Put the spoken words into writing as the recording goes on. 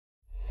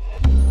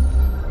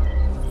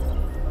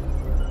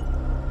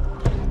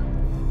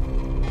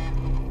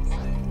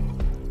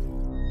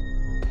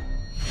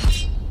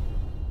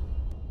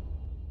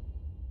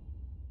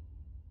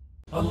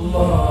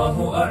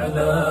الله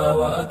أعلى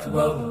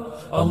وأكبر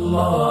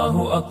الله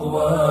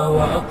أقوى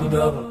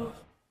وأقدر.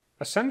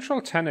 A central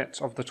tenet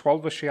of the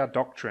Twelver Shia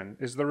doctrine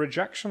is the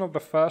rejection of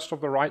the first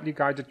of the rightly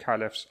guided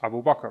caliphs,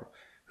 Abu Bakr,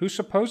 who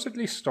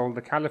supposedly stole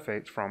the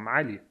caliphate from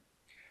Ali.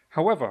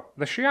 However,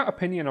 the Shia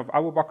opinion of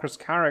Abu Bakr's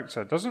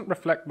character doesn't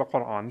reflect the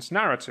Quran's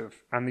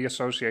narrative and the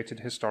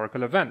associated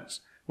historical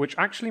events, which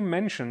actually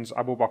mentions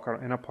Abu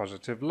Bakr in a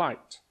positive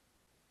light.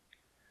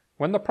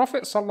 When the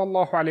Prophet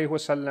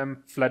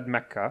ﷺ fled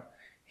Mecca,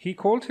 he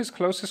called his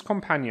closest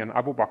companion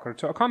Abu Bakr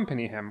to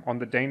accompany him on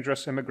the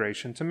dangerous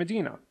immigration to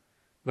Medina.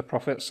 The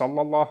Prophet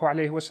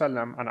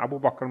ﷺ and Abu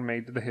Bakr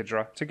made the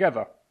hijrah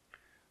together.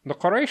 The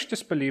Quraysh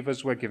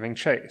disbelievers were giving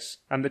chase,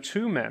 and the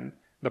two men,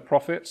 the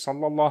Prophet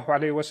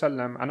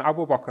ﷺ and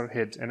Abu Bakr,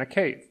 hid in a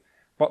cave.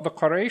 But the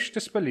Quraysh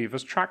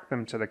disbelievers tracked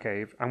them to the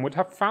cave and would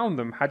have found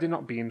them had it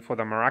not been for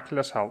the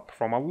miraculous help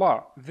from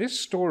Allah. This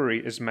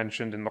story is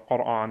mentioned in the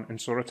Quran in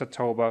Surah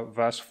At-Tawbah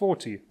verse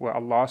 40, where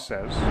Allah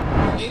says,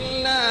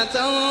 إِلَّا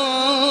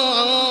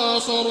تَنصُرُوهُ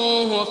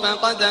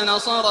فَقَدْ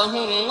نَصَرَهُ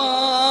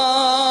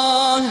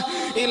اللَّهُ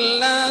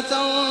إِلَّا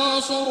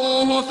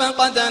تَنصُرُوهُ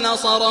فَقَدْ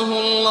نَصَرَهُ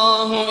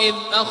اللَّهُ إِذْ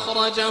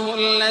أَخْرَجَهُ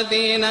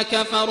الَّذِينَ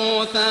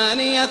كَفَرُوا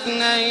ثَانِيَ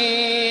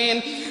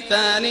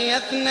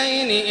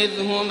اثْنَيْنِ إِذْ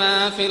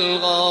هُمَا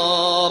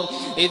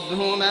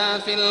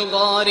فِي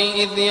الْغَارِ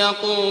إِذْ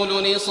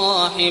يَقُولُ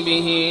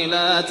لِصَاحِبِهِ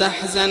لَا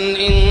تَحْزَنْ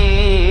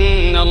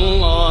إِنَّ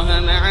اللَّهَ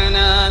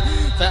مَعَنَا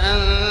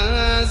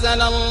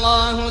فأنزل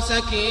الله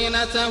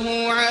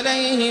سكينته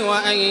عليه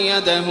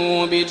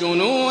وأيده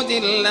بجنود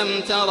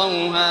لم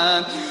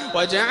تروها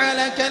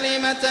وجعل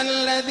كلمة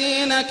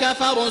الذين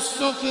كفروا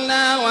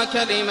السفلى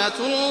وكلمة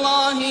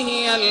الله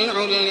هي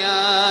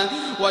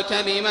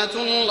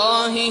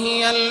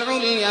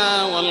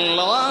العليا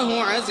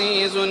والله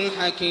عزيز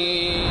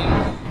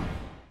حكيم.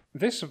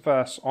 This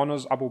verse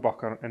honors Abu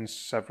Bakr in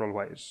several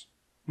ways.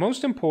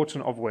 Most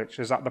important of which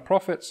is that the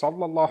Prophet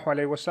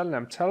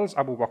ﷺ tells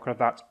Abu Bakr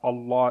that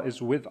Allah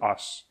is with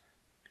us.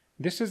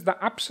 This is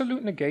the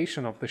absolute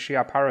negation of the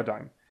Shia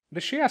paradigm. The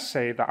Shia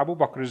say that Abu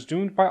Bakr is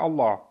doomed by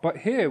Allah, but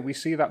here we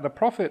see that the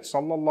Prophet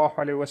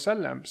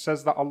ﷺ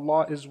says that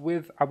Allah is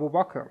with Abu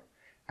Bakr.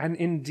 And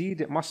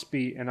indeed it must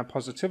be in a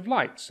positive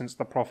light, since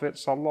the Prophet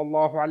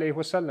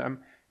ﷺ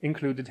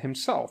included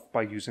himself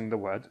by using the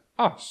word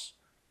us.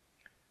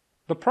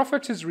 The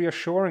Prophet is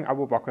reassuring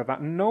Abu Bakr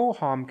that no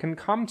harm can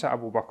come to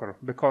Abu Bakr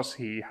because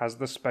he has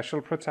the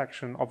special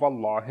protection of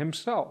Allah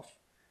himself.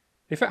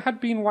 If it had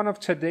been one of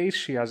today's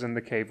Shias in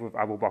the cave with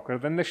Abu Bakr,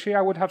 then the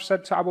Shia would have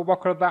said to Abu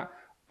Bakr that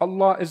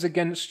Allah is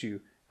against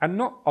you and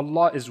not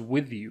Allah is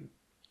with you.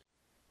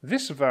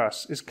 This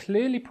verse is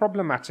clearly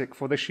problematic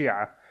for the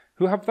Shia,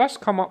 who have thus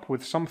come up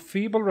with some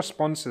feeble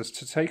responses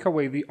to take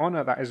away the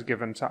honor that is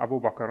given to Abu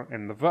Bakr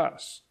in the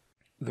verse.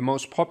 The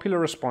most popular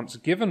response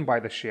given by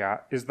the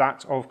Shia is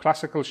that of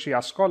classical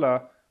Shia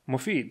scholar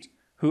Mufid,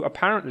 who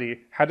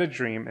apparently had a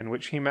dream in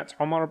which he met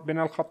Umar bin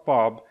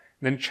al-Khattab,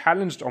 then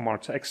challenged Umar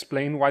to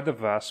explain why the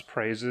verse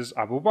praises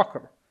Abu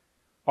Bakr.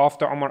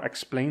 After Umar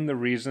explained the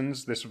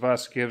reasons this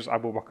verse gives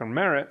Abu Bakr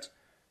merit,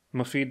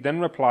 Mufid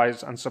then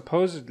replies and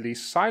supposedly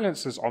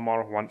silences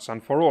Umar once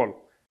and for all.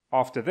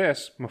 After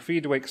this,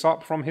 Mufid wakes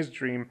up from his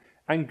dream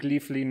and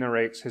gleefully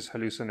narrates his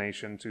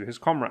hallucination to his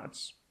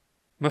comrades.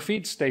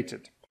 Mufid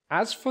stated,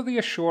 "As for the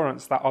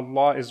assurance that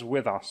Allah is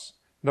with us,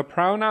 the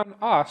pronoun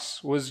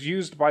us was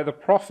used by the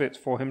Prophet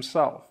for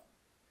himself.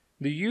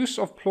 The use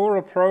of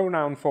plural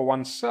pronoun for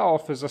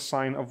oneself is a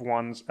sign of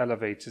one's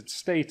elevated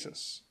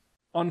status."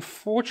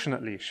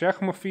 Unfortunately, Sheikh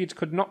Mufid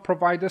could not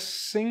provide a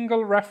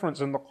single reference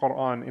in the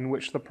Quran in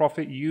which the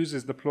Prophet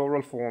uses the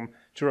plural form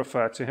to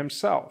refer to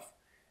himself.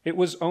 It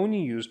was only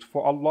used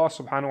for Allah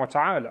subhanahu wa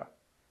ta'ala.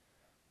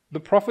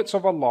 The prophets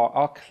of Allah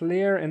are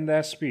clear in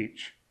their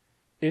speech.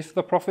 If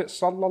the Prophet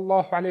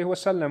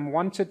ﷺ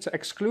wanted to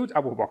exclude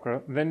Abu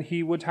Bakr, then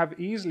he would have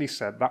easily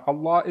said that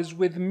Allah is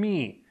with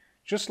me,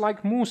 just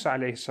like Musa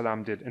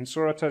ﷺ did in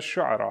Surah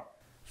Ash-Shu'ara.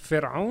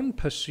 Fir'aun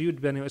pursued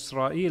Bani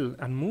Israel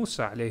and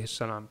Musa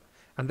ﷺ,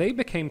 and they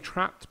became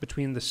trapped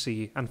between the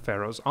sea and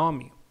Pharaoh's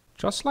army.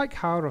 Just like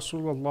how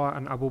Rasulullah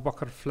and Abu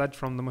Bakr fled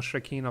from the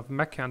mushrikeen of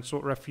Mecca and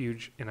sought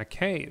refuge in a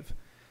cave,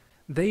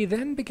 they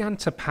then began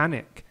to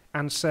panic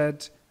and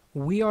said,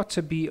 "We are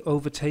to be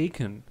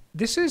overtaken."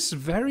 This is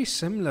very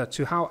similar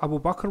to how Abu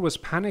Bakr was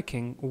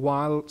panicking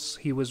whilst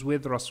he was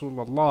with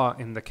Rasulullah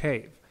in the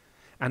cave,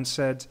 and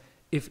said,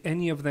 if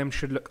any of them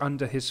should look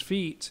under his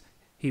feet,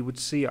 he would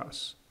see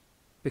us,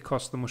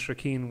 because the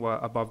mushrikeen were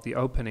above the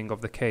opening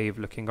of the cave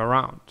looking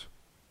around.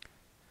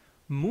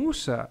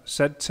 Musa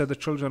said to the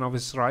children of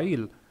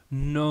Israel,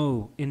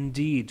 "No,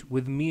 indeed,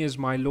 with me is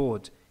my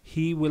Lord,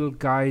 he will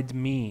guide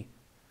me."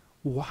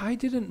 Why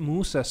didn't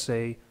Musa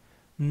say,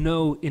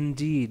 "No,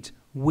 indeed,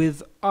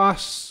 with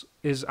us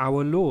is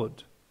our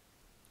Lord"?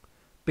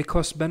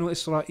 Because Banu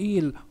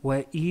Israel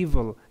were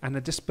evil and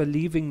a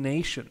disbelieving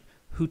nation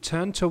who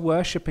turned to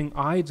worshipping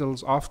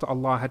idols after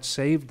Allah had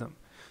saved them.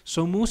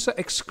 So Musa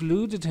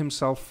excluded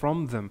himself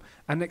from them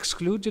and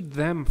excluded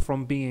them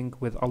from being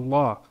with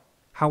Allah.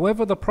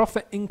 However, the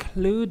Prophet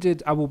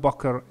included Abu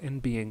Bakr in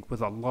being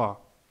with Allah.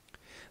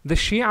 The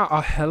Shia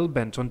are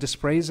hell-bent on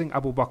dispraising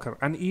Abu Bakr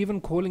and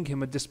even calling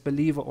him a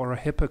disbeliever or a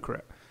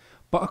hypocrite.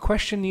 But a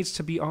question needs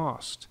to be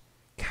asked.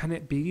 Can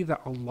it be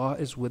that Allah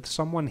is with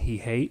someone he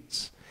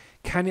hates?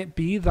 Can it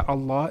be that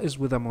Allah is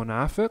with a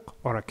munafiq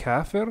or a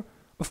kafir?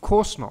 Of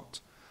course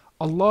not.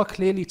 Allah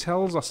clearly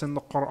tells us in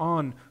the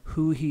Quran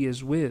who He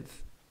is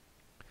with.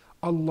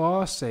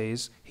 Allah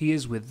says He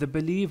is with the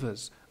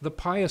believers, the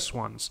pious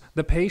ones,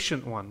 the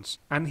patient ones,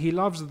 and He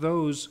loves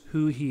those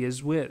who He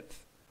is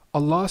with.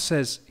 Allah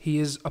says He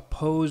is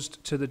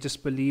opposed to the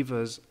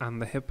disbelievers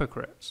and the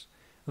hypocrites.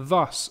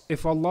 Thus,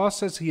 if Allah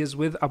says He is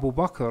with Abu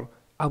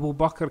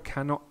Bakr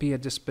cannot be a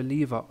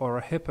disbeliever or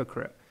a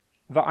hypocrite.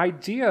 The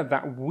idea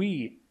that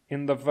we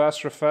in the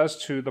verse refers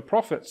to the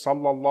Prophet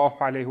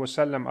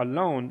ﷺ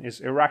alone is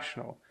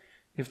irrational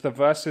if the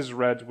verse is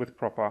read with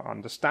proper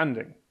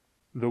understanding.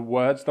 The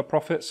words the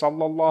Prophet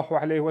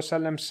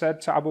ﷺ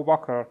said to Abu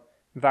Bakr,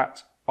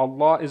 that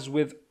Allah is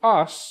with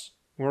us,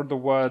 were the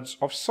words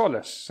of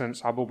solace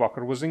since Abu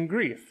Bakr was in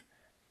grief.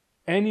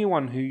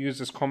 Anyone who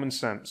uses common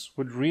sense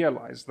would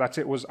realize that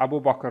it was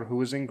Abu Bakr who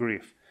was in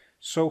grief.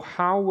 So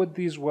how would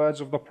these words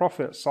of the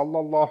Prophet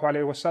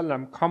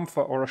ﷺ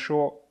comfort or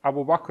assure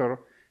Abu Bakr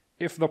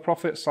if the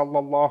Prophet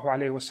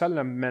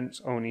ﷺ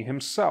meant only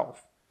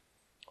himself?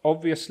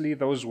 Obviously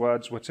those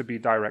words were to be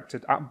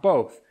directed at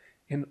both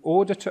in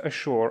order to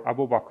assure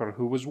Abu Bakr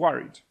who was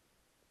worried.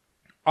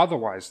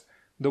 Otherwise,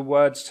 the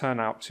words turn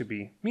out to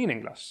be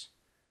meaningless.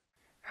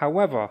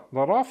 However, the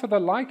Rafida,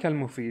 like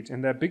al-Mufid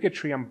in their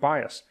bigotry and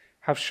bias,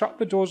 have shut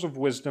the doors of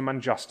wisdom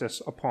and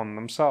justice upon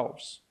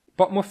themselves.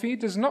 But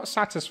Mufid is not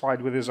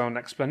satisfied with his own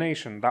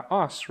explanation that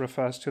us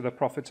refers to the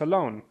Prophet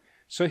alone,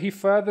 so he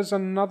furthers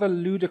another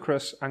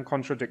ludicrous and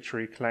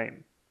contradictory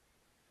claim.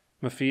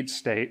 Mufid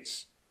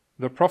states,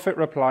 the Prophet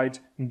replied,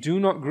 "Do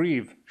not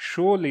grieve,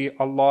 surely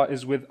Allah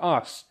is with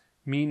us,"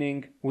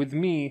 meaning with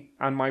me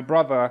and my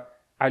brother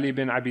Ali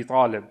bin Abi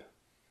Talib.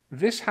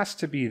 This has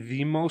to be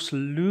the most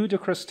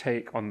ludicrous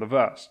take on the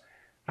verse,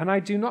 and I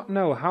do not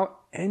know how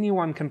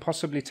anyone can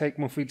possibly take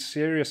Mufid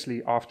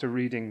seriously after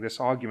reading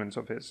this argument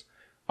of his.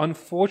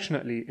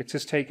 Unfortunately, it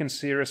is taken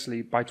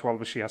seriously by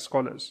Twelver Shia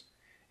scholars.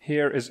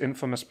 Here is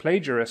infamous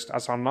plagiarist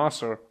Asar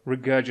Nasr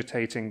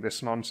regurgitating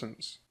this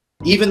nonsense.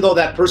 Even though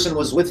that person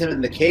was with him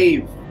in the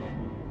cave,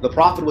 the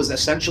Prophet was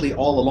essentially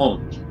all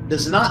alone.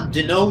 Does not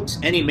denote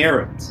any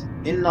merit.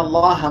 Inna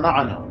Allaha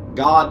ma'ana.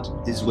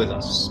 God is with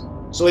us.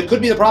 So it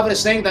could be the Prophet is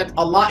saying that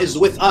Allah is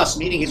with us,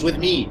 meaning He's with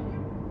me.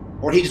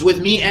 Or He's with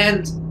me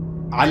and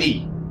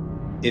Ali.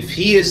 If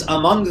He is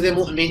among the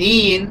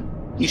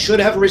mu'mineen, He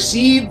should have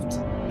received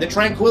the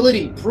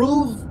tranquility.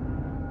 Prove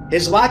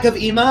His lack of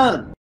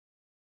iman.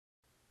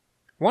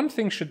 One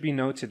thing should be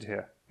noted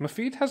here.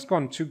 Mufid has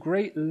gone to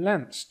great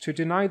lengths to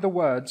deny the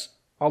words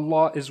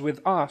Allah is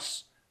with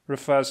us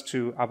refers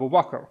to Abu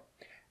Bakr,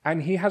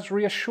 and he has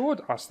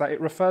reassured us that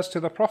it refers to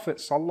the Prophet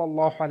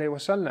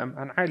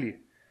ﷺ and Ali.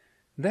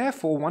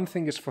 Therefore, one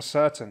thing is for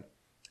certain,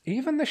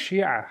 even the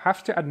Shia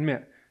have to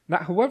admit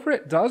that whoever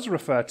it does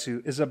refer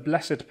to is a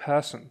blessed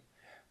person.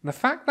 The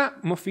fact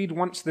that Mufid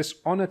wants this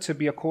honor to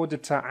be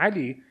accorded to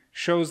Ali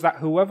shows that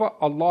whoever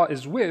Allah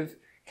is with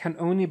can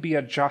only be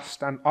a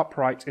just and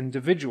upright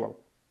individual.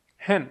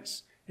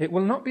 Hence, it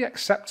will not be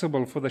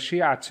acceptable for the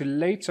Shia to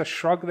later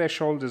shrug their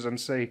shoulders and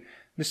say,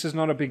 this is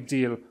not a big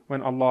deal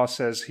when Allah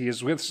says He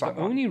is with someone.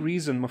 The only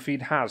reason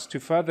Mufid has to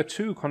further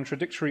two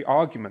contradictory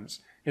arguments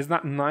is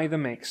that neither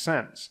makes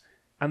sense,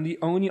 and the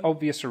only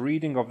obvious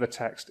reading of the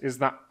text is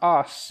that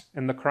us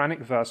in the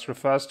Quranic verse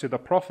refers to the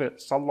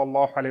Prophet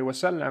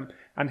ﷺ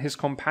and his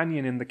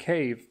companion in the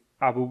cave,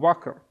 Abu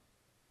Bakr.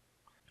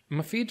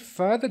 Mufid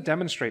further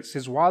demonstrates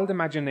his wild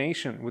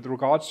imagination with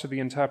regards to the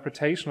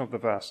interpretation of the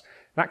verse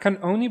that can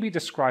only be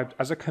described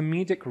as a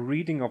comedic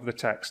reading of the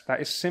text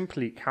that is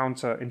simply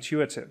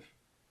counterintuitive.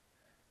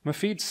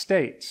 Mufid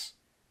states,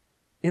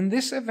 in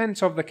this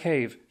event of the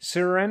cave,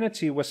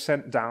 serenity was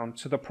sent down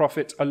to the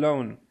Prophet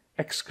alone,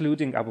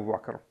 excluding Abu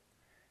Bakr.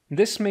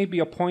 This may be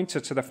a pointer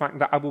to the fact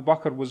that Abu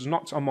Bakr was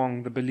not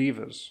among the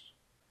believers.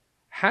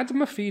 Had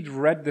Mufid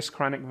read this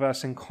Quranic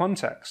verse in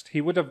context,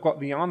 he would have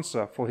got the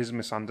answer for his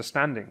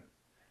misunderstanding.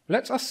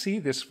 Let us see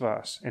this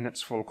verse in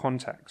its full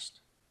context.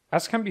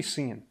 As can be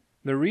seen,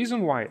 the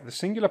reason why the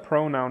singular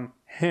pronoun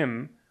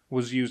him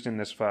was used in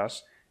this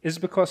verse is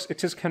because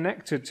it is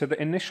connected to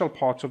the initial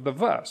part of the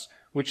verse,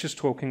 which is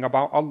talking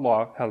about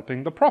Allah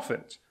helping the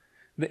Prophet.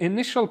 The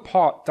initial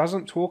part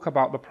doesn't talk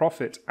about the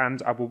Prophet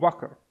and Abu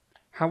Bakr.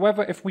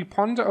 However, if we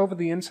ponder over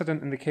the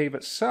incident in the cave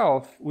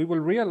itself, we will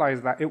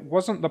realize that it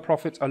wasn't the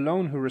Prophet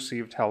alone who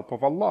received help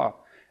of Allah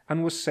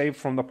and was saved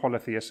from the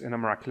polytheists in a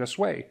miraculous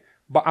way,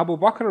 but Abu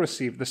Bakr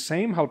received the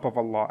same help of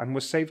Allah and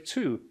was saved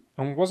too,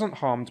 and wasn't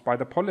harmed by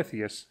the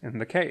polytheists in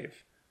the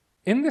cave.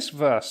 In this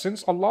verse,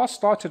 since Allah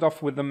started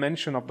off with the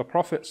mention of the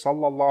Prophet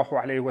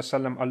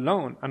ﷺ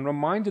alone and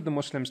reminded the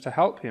Muslims to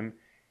help him,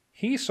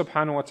 He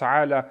subhanahu wa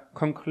ta'ala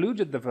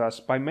concluded the verse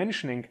by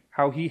mentioning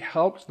how he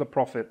helped the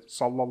Prophet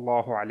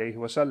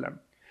ﷺ.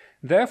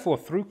 Therefore,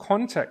 through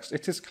context,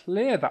 it is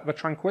clear that the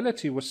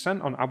tranquility was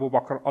sent on Abu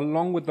Bakr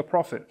along with the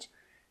Prophet,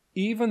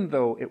 even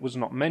though it was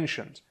not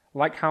mentioned,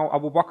 like how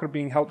Abu Bakr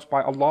being helped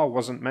by Allah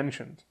wasn't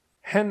mentioned.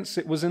 Hence,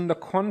 it was in the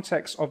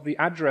context of the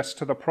address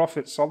to the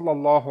Prophet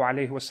sallallahu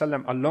alaihi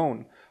wasallam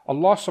alone.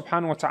 Allah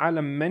subhanahu wa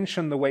ta'ala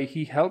mentioned the way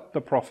He helped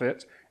the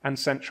Prophet and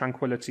sent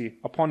tranquility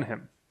upon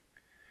him.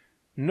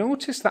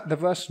 Notice that the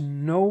verse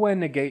nowhere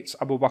negates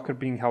Abu Bakr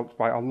being helped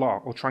by Allah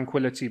or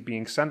tranquility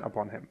being sent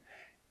upon him.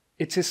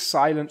 It is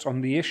silent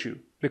on the issue,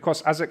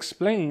 because as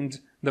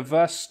explained, the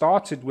verse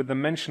started with the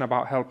mention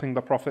about helping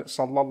the Prophet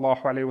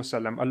sallallahu alaihi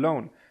wasallam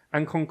alone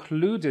and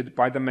concluded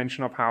by the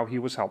mention of how he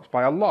was helped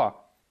by Allah.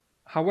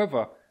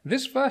 However,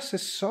 this verse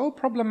is so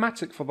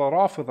problematic for the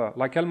Rafida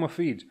like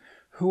Al-Mufid,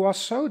 who are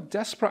so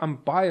desperate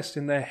and biased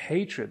in their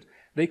hatred,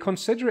 they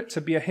consider it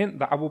to be a hint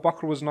that Abu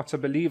Bakr was not a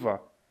believer,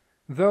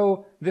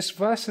 though this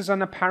verse is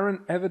an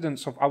apparent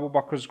evidence of Abu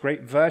Bakr's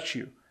great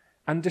virtue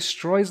and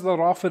destroys the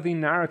Rafidi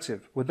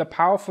narrative with the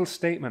powerful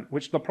statement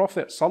which the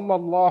Prophet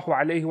sallallahu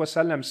alaihi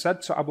wasallam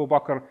said to Abu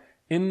Bakr,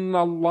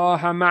 "Inna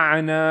Allaha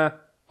ma'ana,"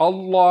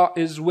 Allah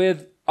is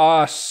with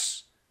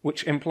us,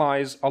 which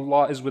implies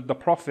Allah is with the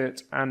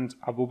Prophet and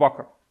Abu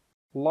Bakr.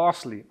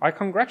 Lastly, I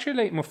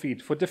congratulate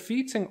Mufid for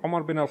defeating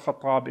Umar bin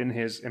al-Khattab in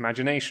his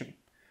imagination.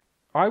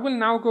 I will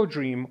now go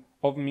dream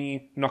of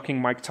me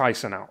knocking Mike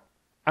Tyson out,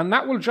 and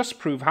that will just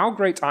prove how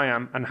great I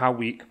am and how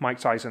weak Mike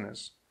Tyson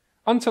is.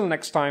 Until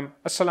next time,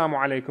 Assalamu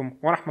alaikum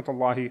wa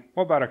rahmatullahi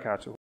wa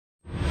barakatuh.